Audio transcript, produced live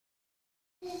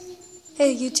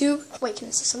Hey YouTube. Wait, can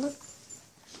I say something?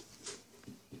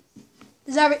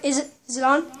 Is it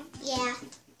on? Yeah.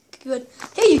 Good.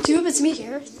 Hey YouTube, it's me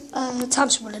here.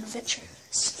 Tom's World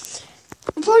Adventures.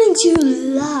 Reporting to you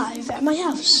live at my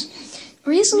house.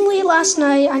 Recently, last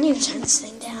night, I need to turn this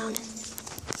thing down.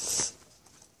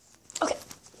 Okay.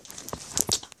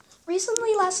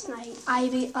 Recently, last night, I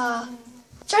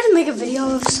tried to make a video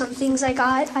of some things I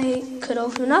could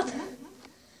open up.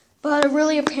 But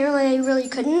apparently I really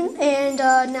couldn't, and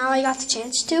now I got the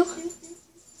chance to.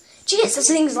 Jeez, this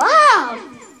thing's loud!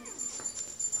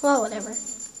 Well, whatever.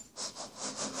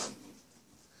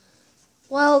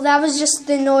 Well, that was just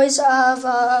the noise of,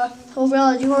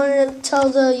 Umbrella. Do you want to tell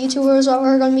the YouTubers what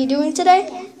we're going to be doing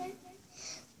today?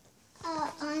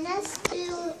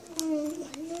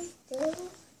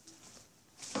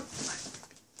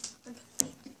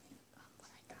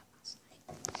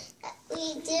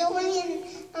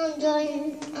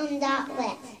 On that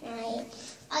website,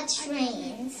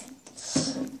 trains.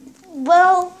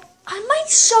 Well, I might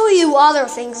show you other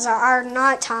things that are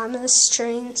not Thomas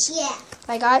trains. Yeah.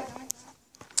 I got.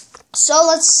 So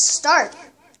let's start.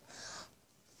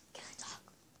 Can I talk?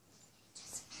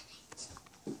 Just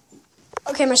a minute.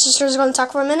 Okay, my sister's going to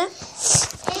talk for a minute.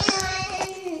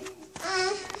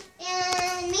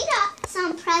 And we got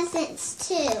some presents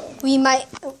too. We might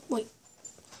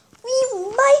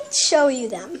show you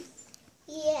them.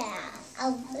 Yeah, a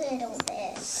little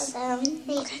bit of them.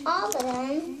 Maybe all of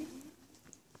them.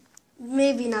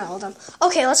 Maybe not all of them.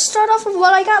 Okay, let's start off with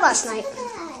what I got last night.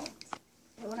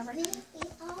 Whatever. Maybe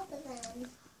all of them.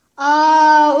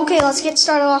 Okay, let's get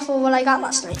started off with what I got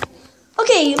last night.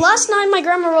 Okay, last night my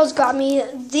grandma Rose got me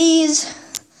these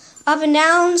up and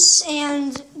downs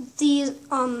and these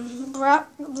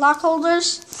block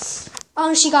holders.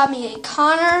 She got me a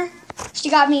Connor. She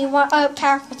got me a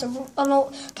pack with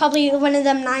probably one of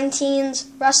them 19s,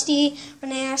 Rusty,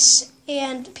 Renas,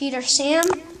 and Peter Sam.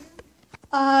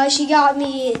 She got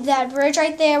me that bridge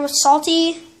right there with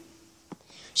Salty.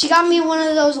 She got me one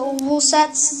of those wool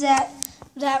sets that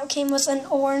came with a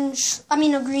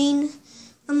green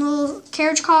little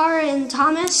carriage car in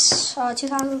Thomas,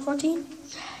 2014.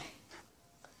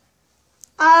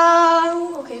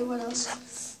 Okay, what else?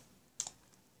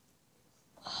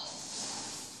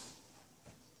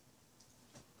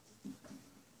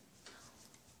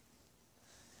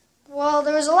 Well,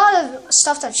 there was a lot of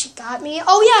stuff that she got me.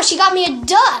 Oh yeah, she got me a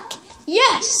duck.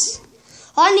 Yes.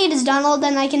 All I need is Donald,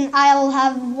 then I'll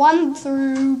have 1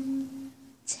 through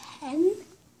 10.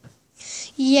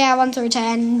 Yeah, 1 through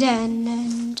 10.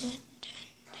 10.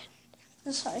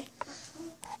 Sorry.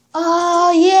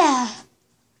 Yeah.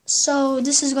 So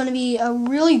this is going to be a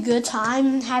really good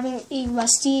time having a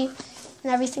Rusty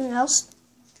and everything else.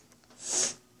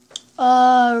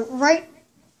 Right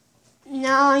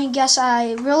now, I guess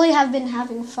I really have been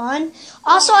having fun.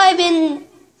 Also, I've been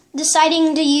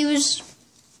deciding to use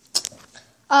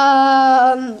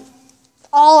all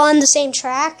on the same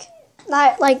track,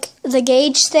 not like the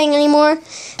gauge thing anymore.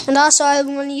 And also,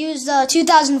 I'm going to use the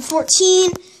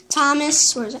 2014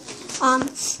 Thomas. Where is it?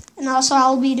 And also,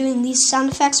 I'll be doing these sound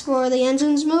effects for the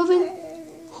engine's moving.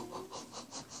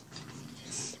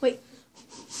 Wait.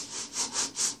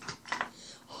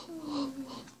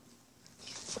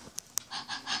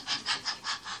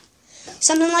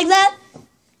 Something like that.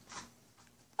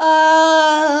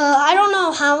 I don't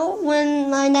know when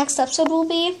my next episode will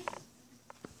be.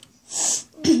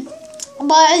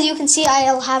 But as you can see,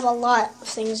 I'll have a lot of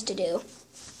things to do.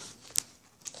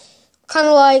 Kind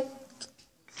of like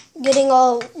getting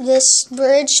all this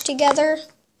bridge together.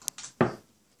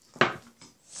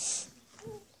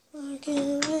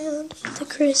 Walking around the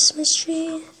Christmas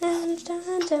tree. Dun,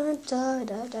 dun, dun, dun,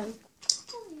 dun, dun.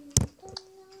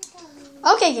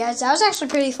 Okay, guys, that was actually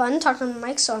pretty fun talking on the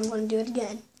mic, so I'm going to do it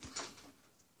again.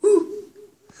 Woo!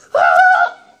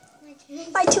 Ah!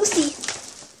 My toothy.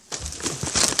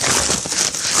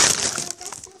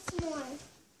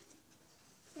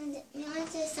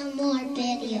 Let's do some more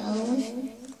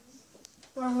videos.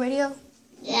 More video?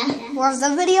 Yeah. More of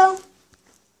the video?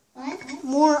 What?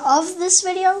 More of this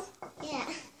video? Yeah.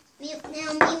 Now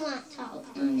we want to talk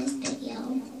on this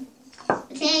video.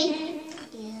 Okay?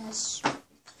 Yes.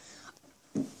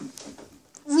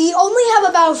 We only have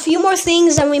about a few more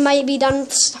things and we might be done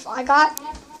with stuff I got.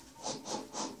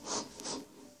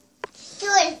 Do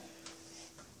it.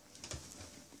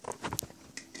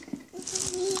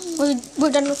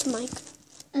 We're done with the mic.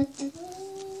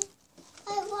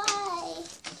 Why?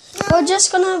 We're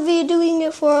just going to be doing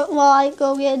it while I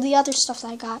go get the other stuff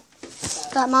that I got.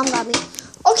 That Mom got me.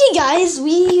 Okay, guys,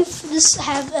 we just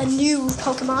have a new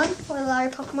Pokemon for our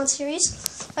Pokemon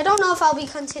series. I don't know if I'll be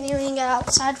continuing it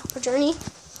outside for a journey,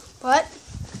 but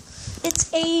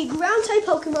it's a ground type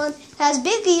Pokemon. It has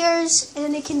big ears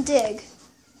and it can dig.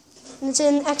 And it's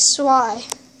in XY.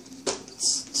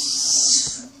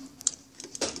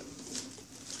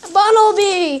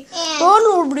 Bunnelby!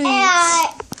 Bunnelby!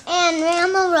 And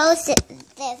Grandma Rose did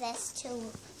this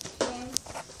too.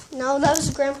 No, that was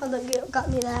Grandpa that got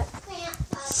me that.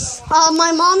 Grandpa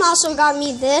My mom also got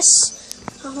me this.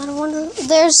 I don't wonder.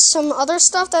 There's some other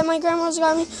stuff that my grandma's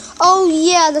got me. Oh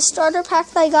yeah, the starter pack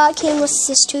that I got came with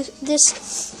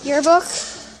this yearbook,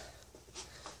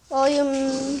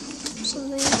 volume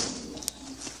something.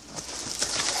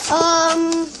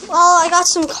 Well, I got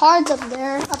some cards up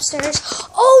there upstairs.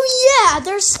 Oh yeah,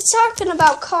 there's talking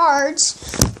about cards.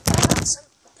 I got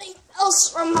something else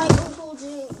from my Uncle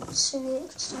James. Let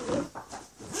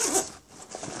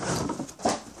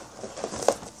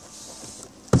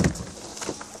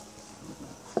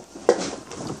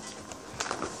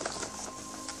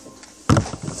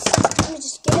me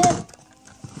just get it.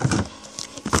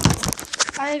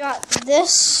 I got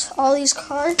this, all these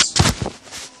cards.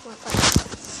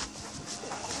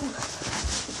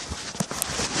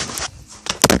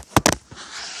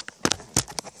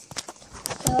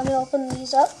 Okay, let me open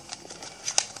these up.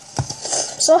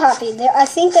 I'm so happy. I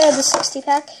think they have the 60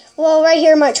 pack. Well, right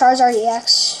here, my Charizard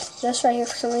EX. Just right here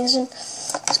for some reason.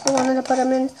 Just wanted to put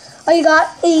them in. Oh, you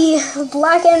got a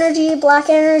Black Energy, Black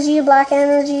Energy, Black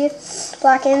Energy,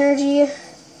 Black Energy,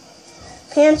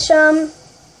 Pancham,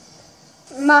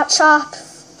 Machop,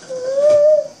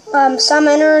 some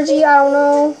energy, I don't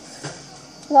know,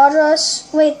 Ladros,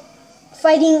 wait,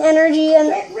 Fighting Energy, and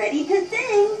Get ready to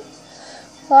sing.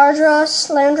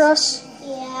 Landros,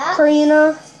 Yeah.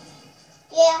 Karina,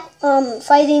 Yeah.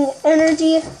 Fighting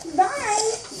Energy, Bye.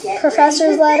 Get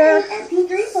Professor's ready to letter. sing,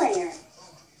 MP3 player.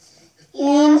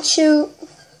 Meanchu,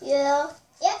 Yeah.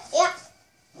 Yeah. Yeah.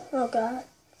 oh god,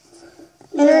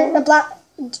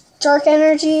 Dark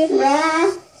Energy,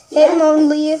 Yeah.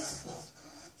 Hitmonlee,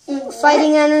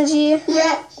 Fighting Energy,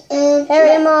 Yeah.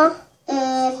 Hariyama,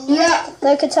 Yeah.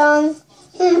 Lickitung,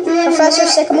 Professor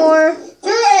Sycamore,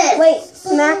 wait,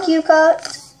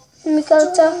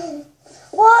 Mikota,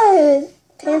 what?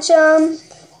 Pancham,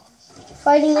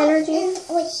 Fighting Energy.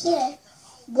 Wait here.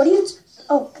 What do you?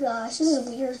 Oh gosh, this is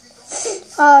weird.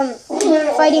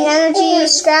 Fighting Energy,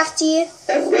 Scrafty,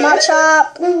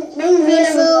 Machop,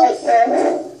 Mienfoo,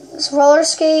 Roller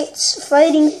Skates,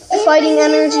 Fighting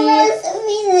Energy,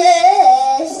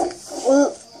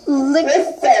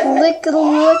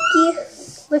 Lickalicky,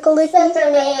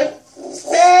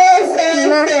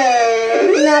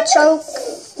 Machoke,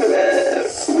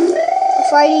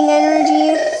 Fighting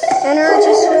Energy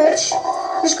Switch,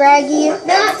 Scraggy,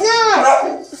 No.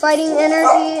 Fighting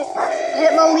Energy,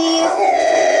 Hitmonlee,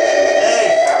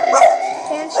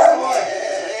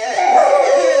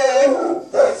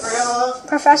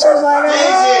 Professor's Letter,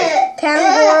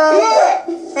 Pangoro,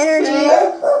 Energy,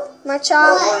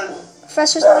 Machop,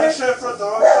 Professor's Letter,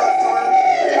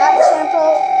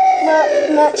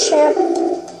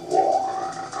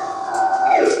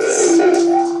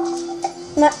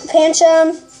 Pancham,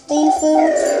 Mienfoo,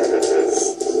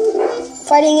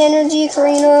 Fighting Energy,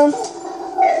 Karina,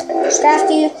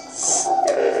 Scrafty,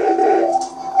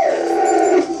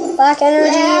 Black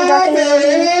Energy, Dark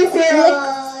Energy,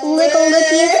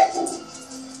 Lickalicky,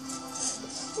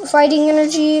 Fighting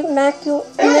Energy, Macula,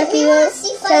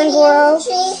 Pangoro.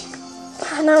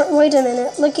 No, wait a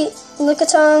minute.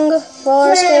 Lickitung,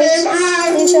 Roller Skates,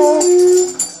 Pincho,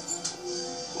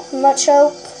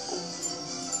 Machoke,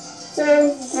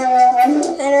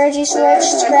 Energy Switch,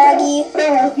 Scraggy,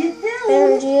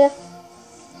 Energy,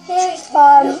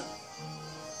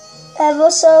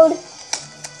 Evisode,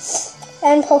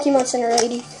 and Pokemon Center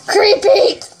 80.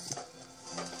 Creepy!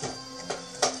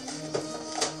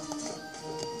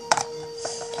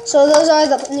 So those are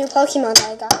the new Pokemon that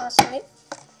I got last night.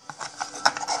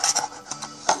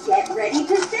 Get ready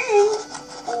to sing.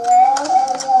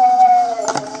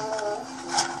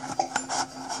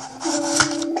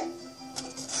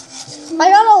 I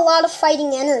got a lot of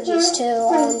Fighting Energies too,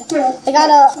 and I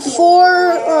got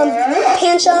 4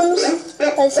 Panchams.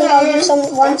 I think I'll give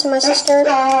one to my sister,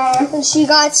 and she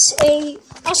got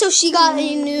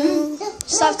a new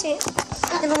stuffed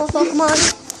animal Pokemon,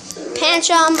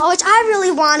 Pancham, which I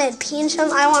really wanted.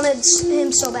 Pancham, I wanted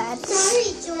him so bad.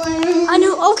 I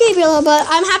know, okay, Bella, but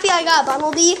I'm happy I got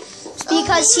Bunnelby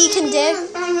because he can dig.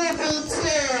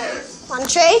 Want a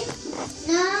tray?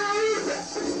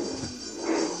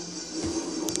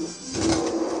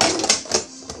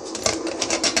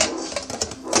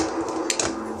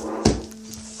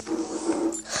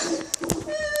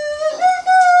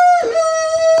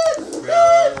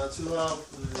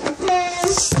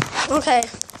 Okay.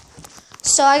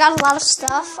 So I got a lot of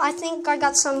stuff. I think I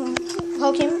got some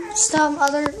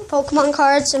other Pokemon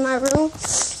cards in my room.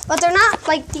 But they're not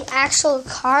like the actual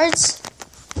cards.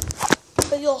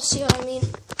 But you'll see what I mean.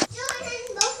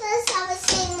 Jordan, both of us have the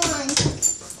same one.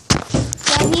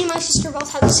 Yeah, me and my sister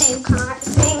both have the same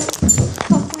thing.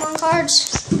 Pokemon cards.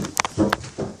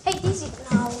 Hey, these even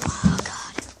no. Oh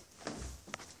god.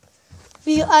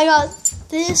 I got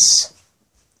this.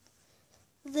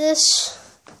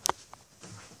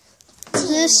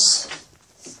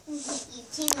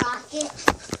 Team Rocket.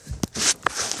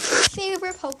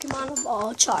 Favorite Pokemon of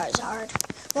all, Charizard.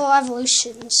 Well,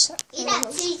 evolutions. You got 2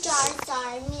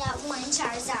 Charizard. We got 1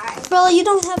 Charizard. Well, you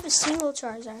don't have a single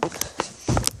Charizard.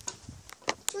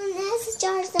 Jordan has a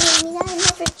Charizard.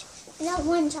 We got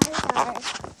 1 Charizard.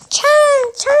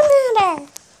 Charmander.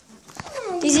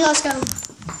 Easy, let's go.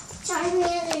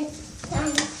 Charmander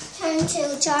turned to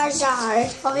Charizard.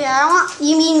 Oh yeah,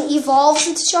 you mean evolves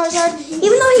into Charizard?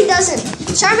 Even though he doesn't.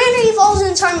 Charmander evolves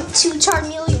into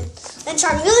Charmeleon. Then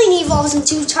Charmeleon evolves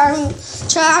into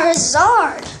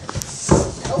Charizard.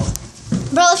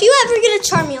 Bro, if you ever get a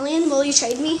Charmeleon, will you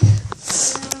trade me?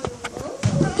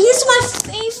 He's my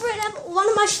favorite, one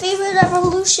of my favorite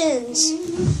evolutions.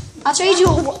 I'll trade you a...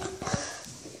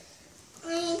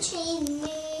 I trade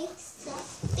me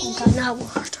something. Okay, now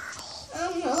water turtle.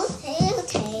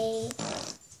 Okay.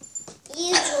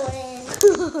 You,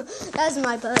 Jordan. That's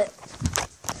my butt.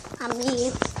 Not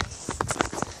me.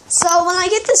 So when I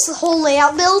get this whole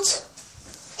layout built,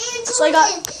 And so I got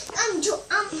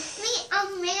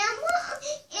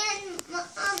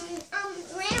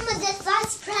Rama just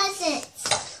lost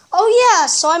presents. oh yeah,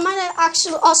 so I might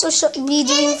actually also be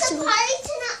doing And it's a party